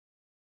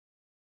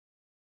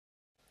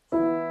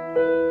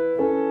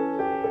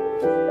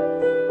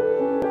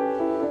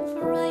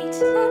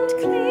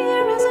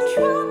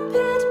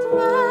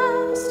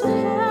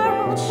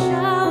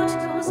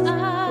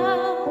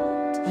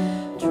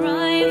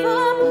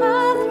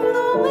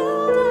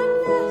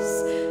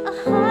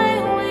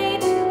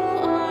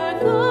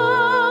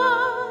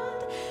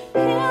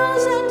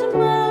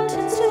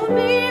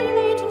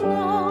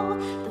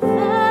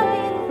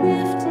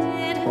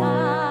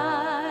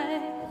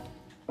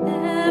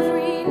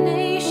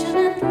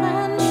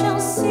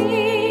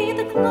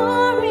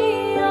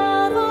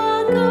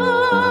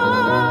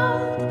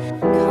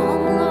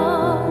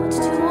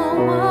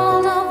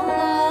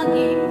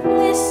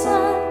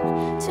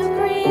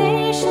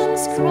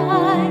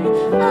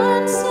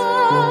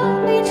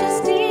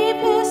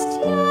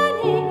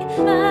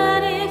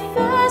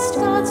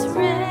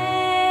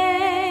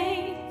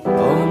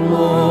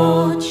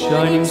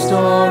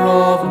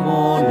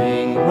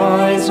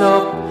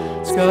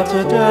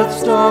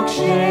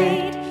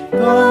shade.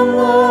 Come,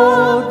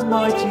 Lord,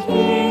 mighty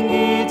King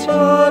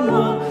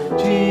eternal,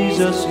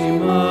 Jesus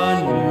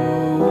Emmanuel.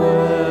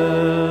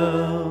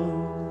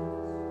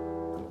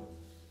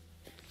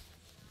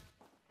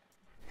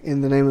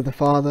 In the name of the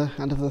Father,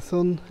 and of the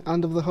Son,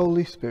 and of the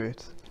Holy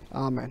Spirit.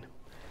 Amen.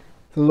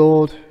 The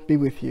Lord be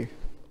with you.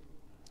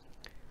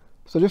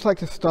 So I'd just like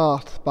to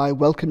start by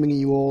welcoming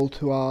you all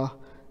to our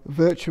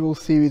virtual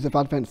series of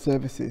Advent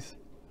services.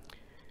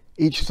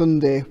 Each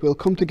Sunday we'll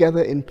come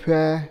together in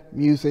prayer,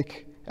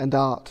 music and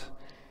art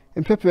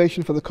in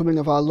preparation for the coming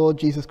of our Lord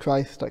Jesus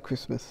Christ at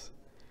Christmas.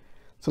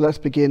 So let's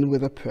begin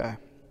with a prayer.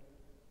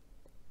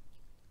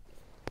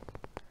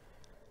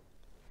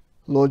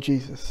 Lord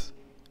Jesus,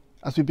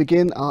 as we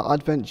begin our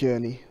Advent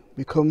journey,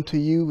 we come to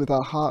you with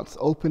our hearts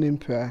open in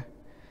prayer.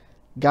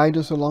 Guide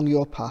us along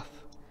your path.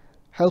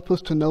 Help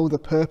us to know the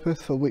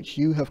purpose for which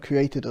you have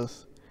created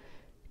us.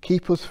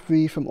 Keep us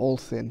free from all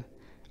sin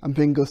and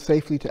bring us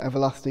safely to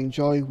everlasting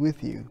joy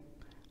with you.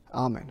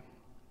 Amen.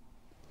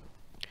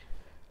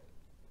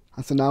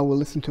 And so now we'll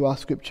listen to our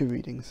scripture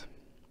readings.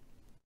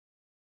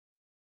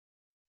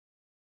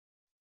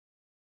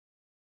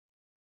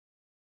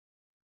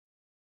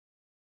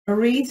 A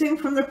reading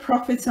from the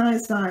prophet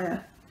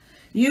Isaiah.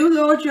 You,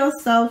 Lord,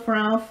 yourself are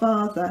our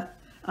Father.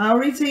 Our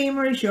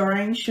Redeemer is your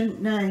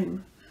ancient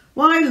name.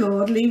 Why,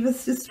 Lord, leave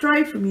us to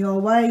stray from your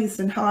ways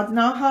and harden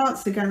our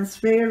hearts against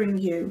fearing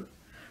you?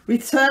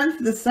 Return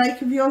for the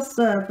sake of your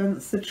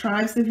servants, the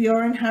tribes of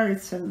your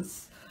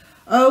inheritance.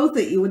 Oh,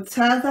 that you would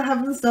tear the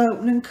heavens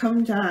open and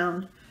come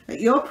down.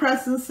 At your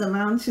presence the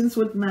mountains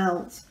would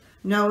melt.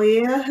 No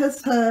ear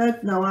has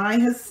heard, no eye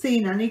has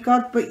seen any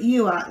God but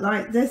you act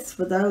like this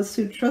for those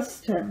who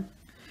trust him.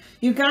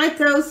 You guide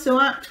those who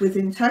act with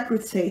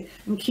integrity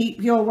and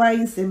keep your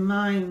ways in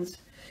mind.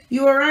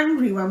 You were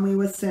angry when we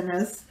were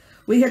sinners.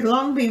 We had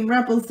long been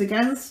rebels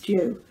against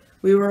you.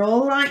 We were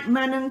all like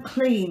men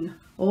unclean,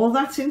 all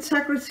that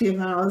integrity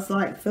of ours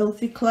like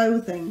filthy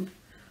clothing.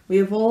 We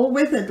have all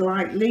withered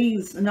like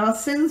leaves, and our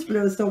sins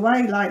blew us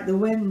away like the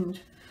wind.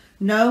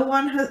 No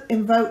one has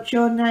invoked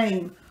your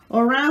name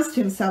or roused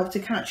himself to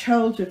catch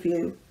hold of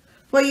you.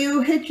 For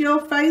you hid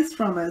your face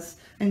from us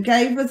and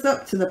gave us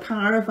up to the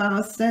power of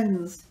our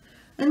sins.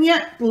 And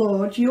yet,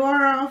 Lord, you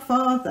are our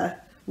Father.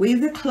 We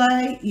the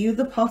clay, you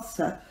the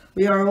potter.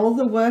 We are all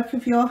the work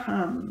of your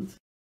hand.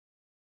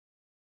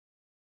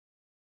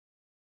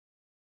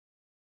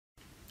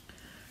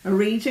 A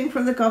reading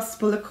from the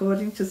Gospel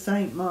according to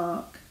St.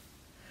 Mark.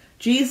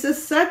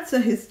 Jesus said to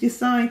his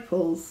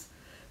disciples,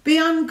 "Be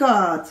on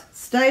guard,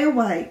 stay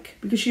awake,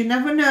 because you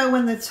never know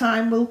when the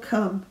time will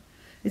come.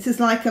 It is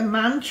like a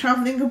man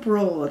travelling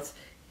abroad.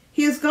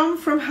 He has gone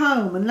from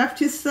home and left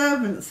his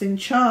servants in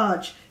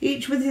charge,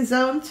 each with his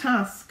own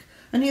task,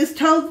 and he has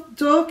told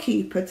the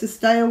doorkeeper to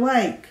stay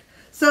awake.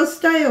 So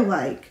stay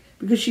awake,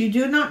 because you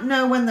do not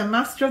know when the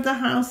master of the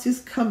house is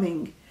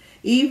coming.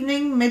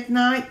 Evening,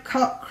 midnight,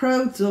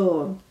 cockcrow,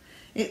 dawn.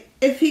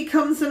 If he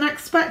comes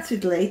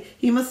unexpectedly,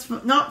 he must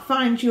not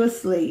find you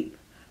asleep.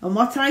 And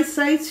what I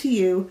say to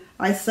you,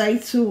 I say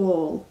to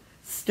all,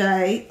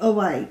 stay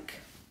awake."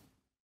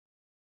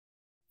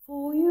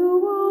 For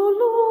you, O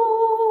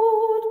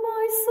Lord,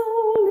 my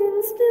soul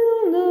in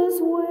stillness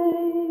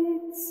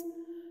waits.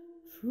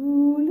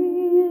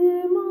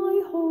 Truly my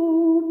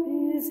hope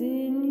is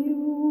in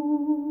you.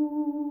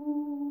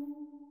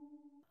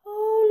 O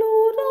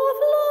Lord of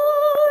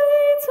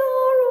light,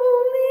 our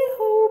only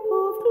hope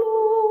of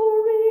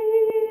glory,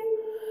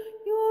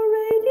 your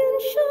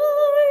radiance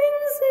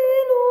shines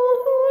in all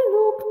who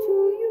look to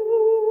you.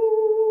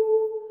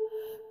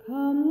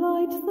 Come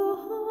light the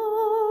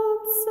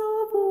hearts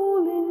of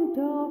all in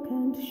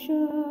darkened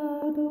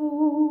shadow.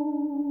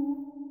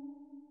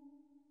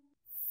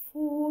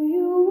 For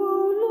you, O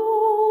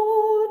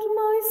Lord,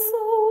 my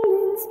soul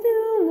in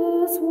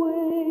stillness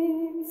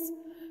waits.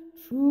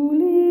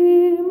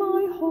 Truly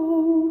my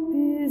hope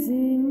is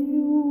in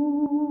you.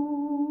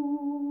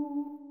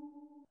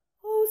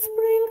 O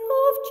spring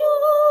of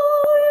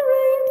joy,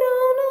 rain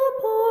down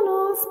upon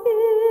our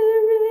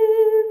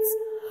spirits.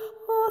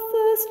 Our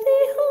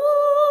thirsty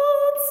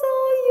hearts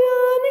are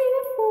yearning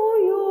for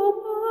your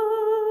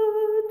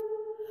word.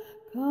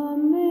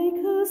 Come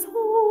make us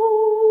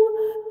whole,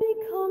 be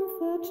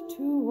comfort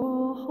to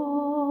our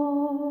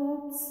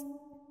hearts.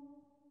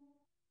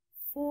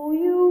 For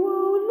you,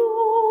 O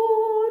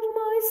Lord,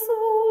 my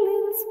soul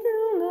in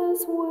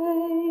stillness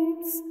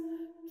waits.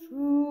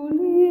 Truly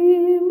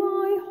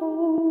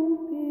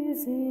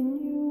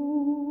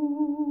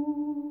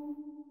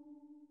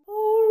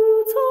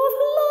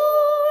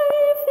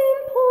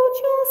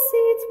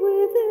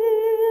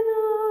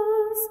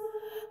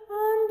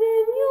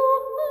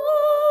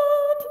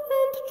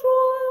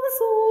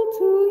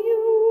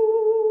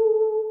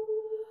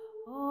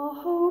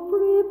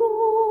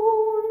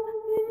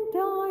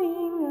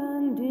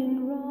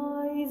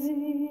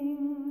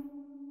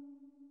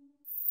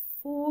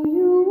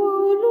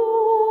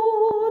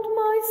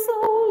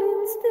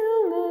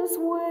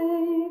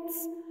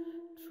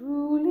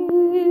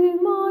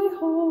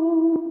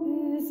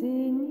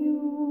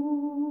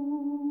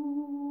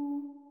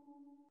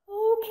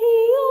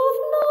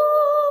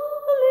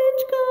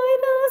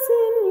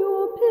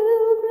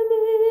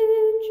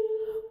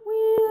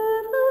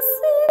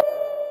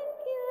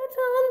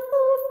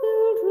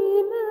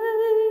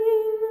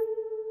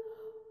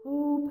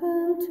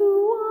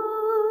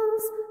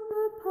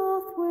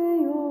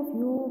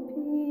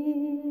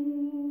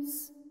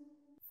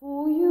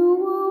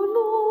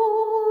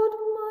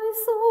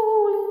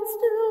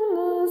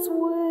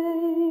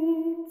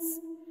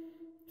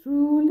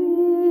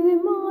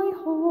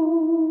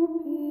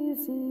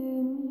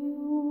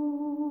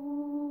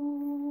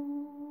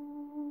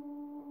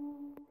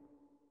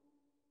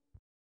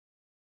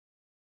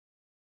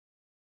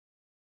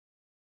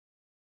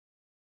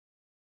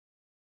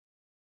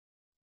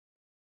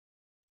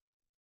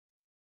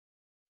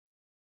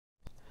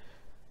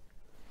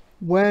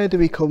Where do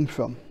we come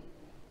from?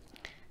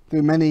 There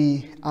are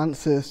many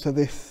answers to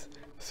this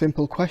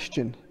simple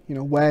question.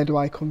 Where do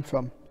I come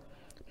from?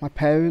 My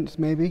parents,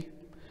 maybe?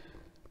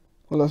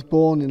 Well, I was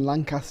born in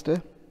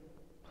Lancaster,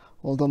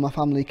 although my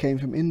family came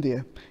from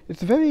India.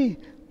 It's a very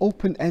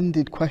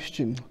open-ended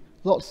question,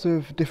 lots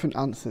of different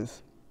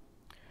answers.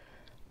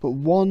 But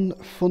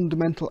one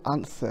fundamental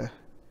answer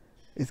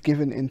is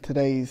given in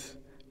today's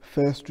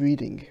first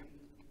reading.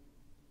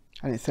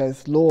 And it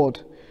says,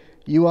 Lord,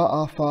 you are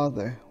our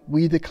Father,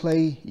 we the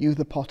clay, you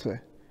the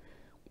potter.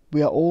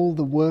 We are all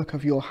the work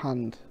of your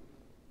hand.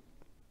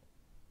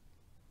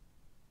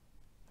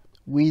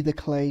 We the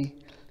clay,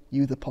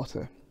 you the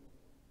potter.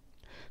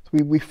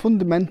 So we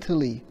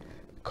fundamentally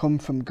come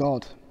from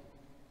God.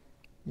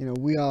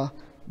 We are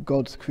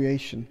God's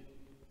creation.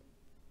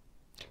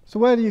 So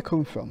where do you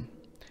come from?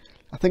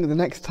 I think the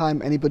next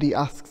time anybody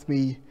asks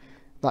me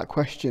that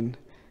question,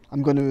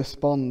 I'm going to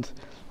respond,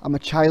 I'm a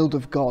child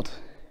of God.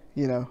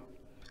 Where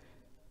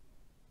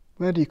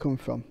do you come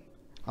from?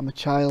 I'm a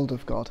child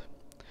of God.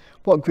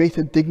 What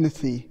greater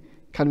dignity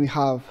can we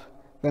have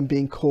than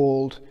being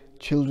called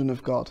children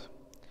of God?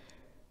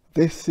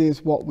 This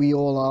is what we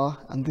all are,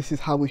 and this is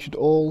how we should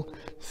all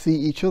see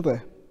each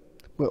other.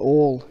 We're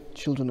all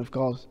children of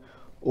God,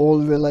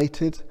 all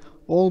related,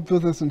 all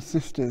brothers and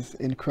sisters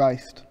in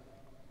Christ.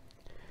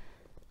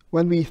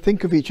 When we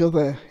think of each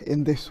other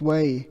in this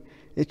way,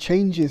 it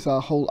changes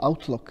our whole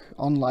outlook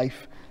on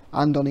life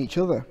and on each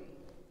other.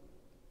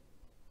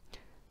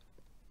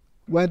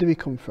 Where do we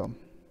come from?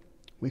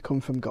 We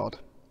come from God.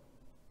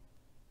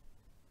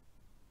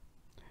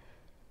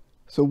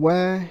 So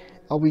where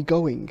are we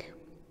going?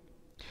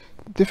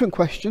 Different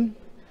question,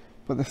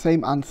 but the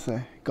same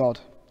answer,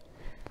 God.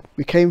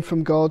 We came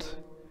from God,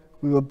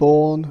 we were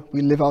born,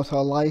 we live out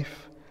our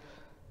life.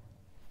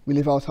 We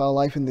live out our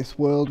life in this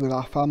world with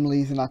our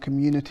families, in our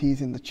communities,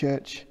 in the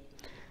church.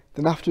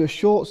 Then after a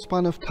short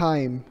span of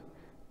time,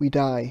 we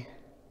die.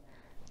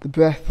 The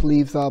breath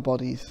leaves our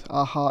bodies,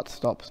 our heart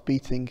stops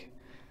beating.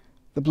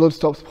 The blood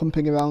stops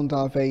pumping around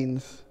our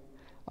veins.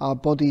 Our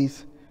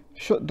bodies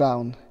shut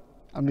down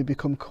and we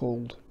become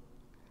cold.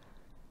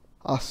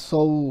 Our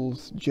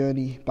souls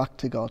journey back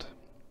to God.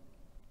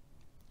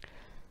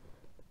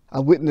 I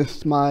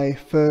witnessed my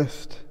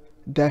first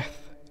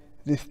death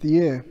this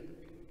year.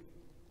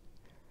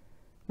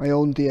 My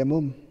own dear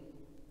mum.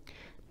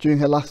 During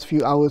her last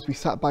few hours we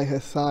sat by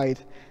her side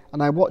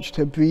and I watched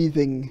her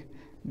breathing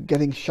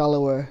getting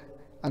shallower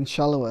and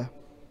shallower.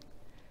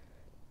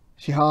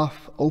 She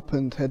half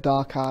opened her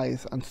dark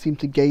eyes and seemed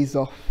to gaze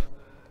off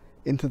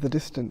into the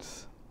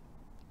distance.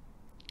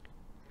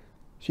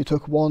 She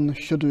took one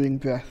shuddering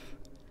breath,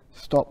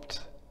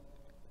 stopped,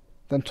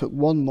 then took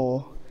one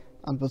more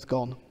and was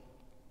gone.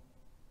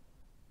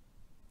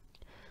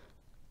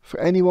 For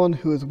anyone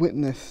who has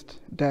witnessed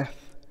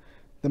death,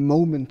 the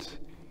moment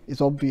is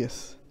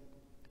obvious.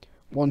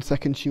 1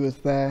 second she was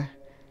there,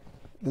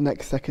 the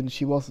next second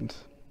she wasn't.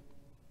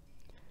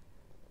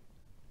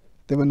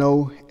 There were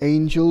no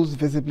angels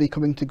visibly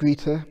coming to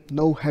greet her,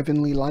 no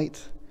heavenly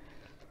light.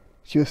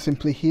 She was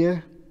simply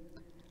here,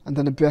 and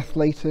then a breath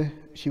later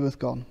she was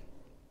gone.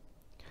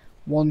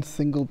 One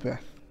single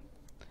breath.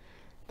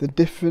 The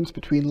difference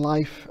between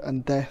life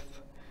and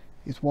death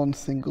is one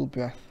single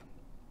breath.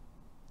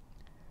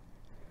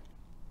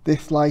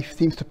 This life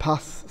seems to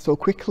pass so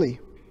quickly.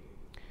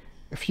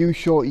 A few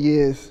short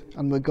years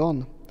and we're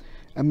gone,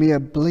 a mere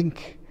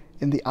blink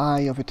in the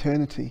eye of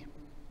eternity.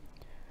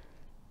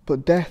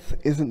 But death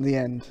isn't the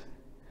end.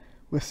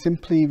 We're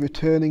simply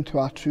returning to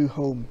our true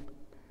home.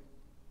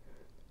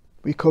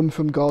 We come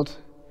from God,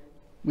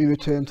 we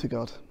return to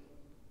God.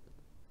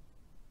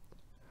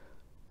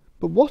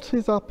 But what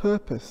is our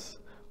purpose?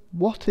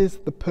 What is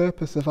the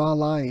purpose of our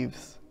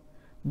lives?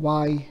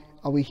 Why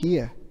are we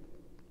here?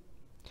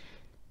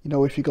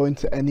 If you go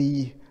into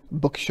any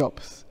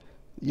bookshops,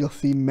 you'll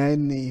see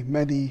many,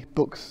 many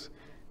books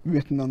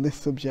written on this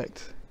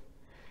subject.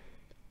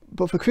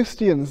 But for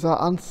Christians,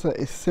 our answer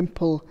is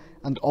simple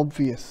and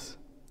obvious.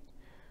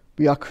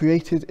 We are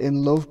created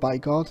in love by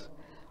God,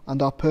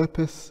 and our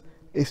purpose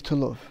is to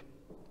love.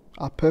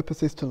 Our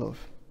purpose is to love.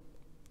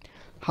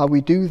 How we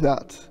do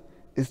that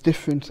is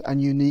different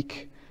and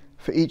unique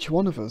for each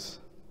one of us,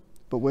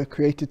 but we're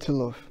created to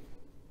love.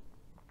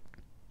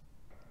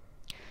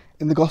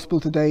 In the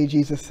Gospel today,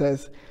 Jesus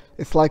says,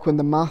 it's like when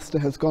the master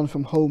has gone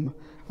from home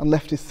and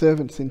left his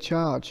servants in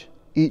charge,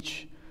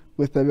 each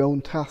with their own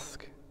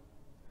task.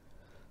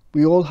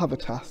 We all have a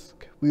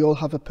task, we all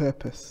have a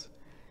purpose,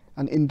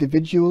 an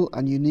individual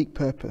and unique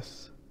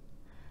purpose.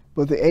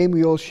 But the aim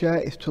we all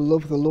share is to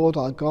love the Lord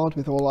our God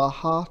with all our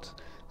heart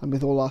and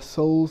with all our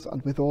souls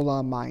and with all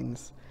our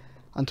minds,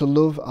 and to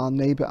love our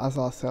neighbour as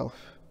ourselves.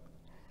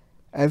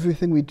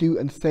 Everything we do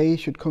and say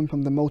should come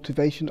from the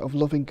motivation of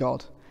loving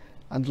God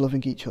and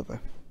loving each other.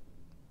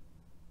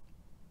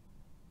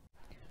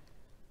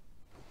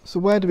 So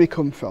where do we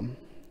come from?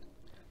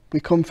 We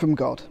come from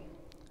God.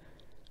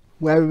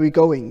 Where are we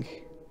going?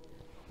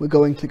 We're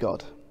going to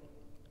God.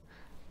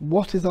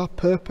 What is our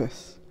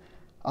purpose?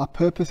 Our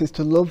purpose is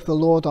to love the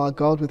Lord our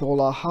God with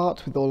all our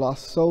heart, with all our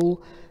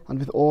soul, and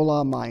with all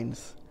our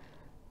minds,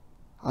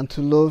 and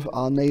to love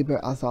our neighbour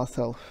as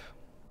ourselves.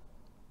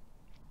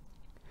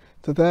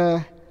 So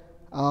there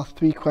are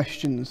 3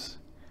 questions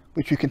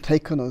which we can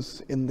take on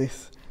us in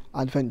this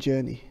Advent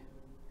journey.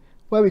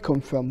 Where we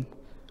come from,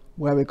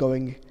 where we're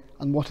going,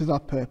 and what is our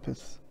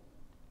purpose.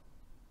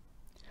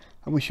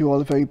 I wish you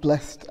all a very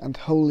blessed and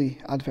holy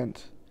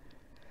Advent.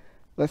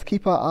 Let's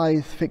keep our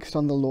eyes fixed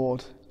on the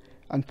Lord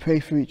and pray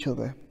for each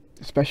other,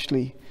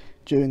 especially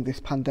during this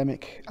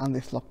pandemic and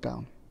this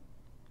lockdown.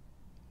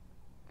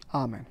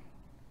 Amen.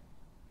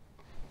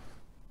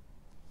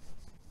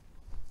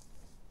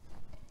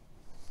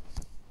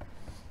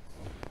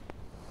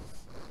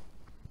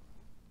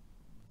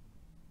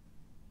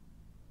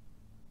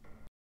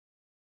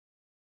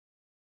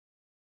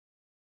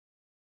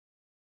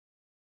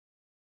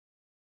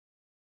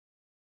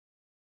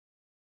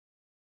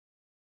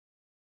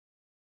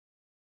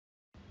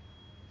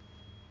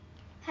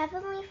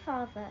 Heavenly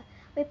Father,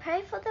 we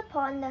pray for the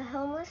poor and the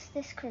homeless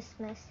this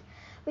Christmas.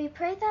 We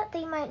pray that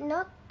they might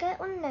not get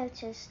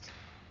unnoticed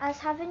as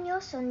having your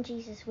Son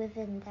Jesus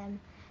within them.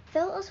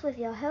 Fill us with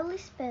your Holy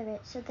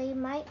Spirit so they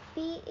might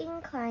be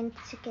inclined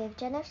to give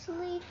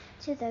generously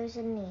to those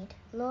in need.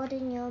 Lord,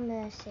 in your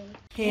mercy,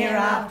 Hear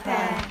our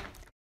prayer.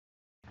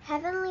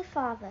 Heavenly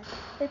Father,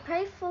 we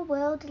pray for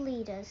world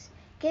leaders.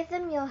 Give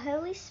them your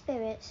Holy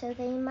Spirit so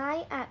they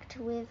might act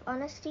with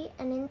honesty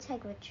and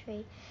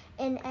integrity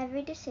in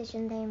every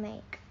decision they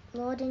make.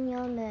 Lord, in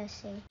your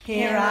mercy,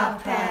 Hear our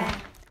prayer.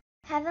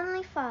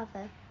 Heavenly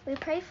Father, we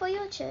pray for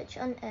your church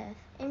on earth,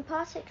 in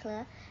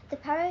particular the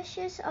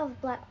parishes of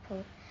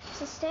Blackpool.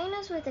 Sustain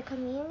us with the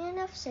communion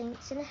of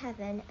saints in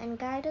heaven and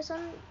guide us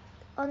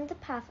on the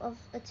path of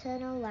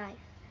eternal life.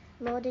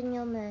 Lord, in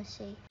your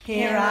mercy,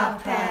 Hear our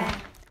prayer.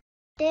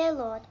 Dear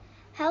Lord,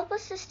 help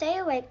us to stay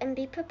awake and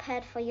be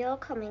prepared for your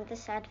coming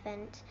this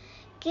Advent.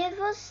 Give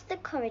us the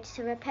courage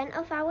to repent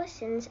of our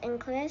sins and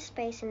clear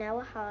space in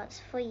our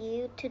hearts for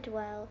you to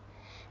dwell.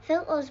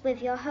 Fill us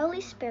with your Holy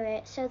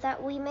Spirit so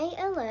that we may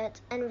alert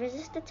and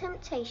resist the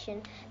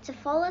temptation to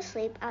fall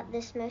asleep at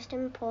this most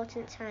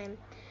important time.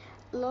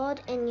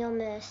 Lord, in your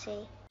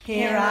mercy,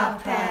 Hear our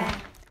prayer.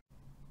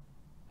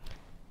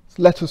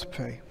 Let us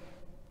pray.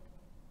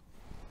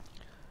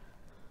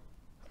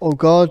 O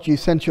God, you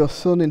sent your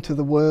Son into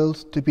the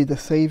world to be the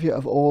Saviour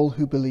of all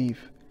who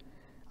believe,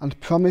 and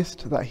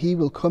promised that he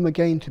will come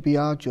again to be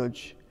our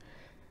judge.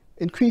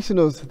 Increase in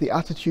us the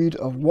attitude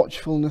of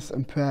watchfulness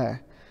and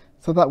prayer,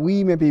 so that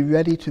we may be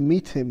ready to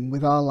meet him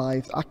with our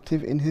lives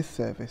active in his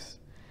service.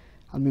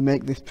 And we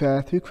make this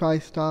prayer through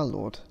Christ our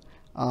Lord.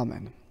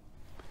 Amen.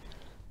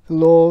 The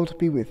Lord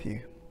be with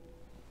you.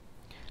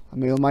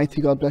 And may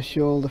Almighty God bless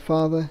you all, the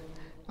Father,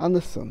 and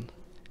the Son,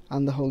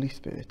 and the Holy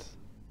Spirit.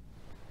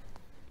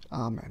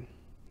 Amen.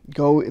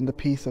 Go in the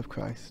peace of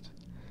Christ.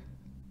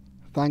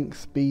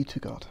 Thanks be to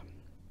God.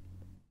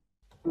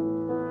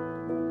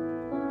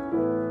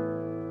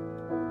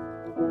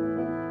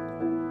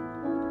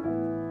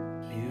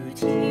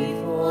 Beauty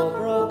for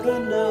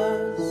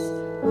brokenness,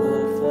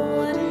 hope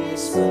for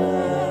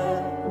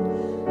despair.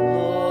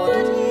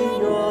 Lord,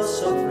 in your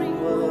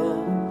suffering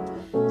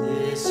world,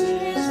 this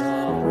is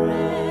our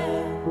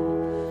prayer.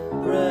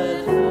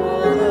 Bread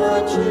for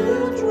the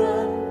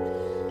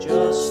children,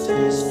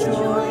 justice,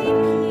 joy,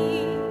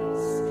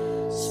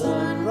 peace.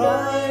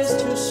 Sunrise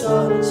to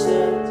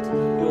sunset,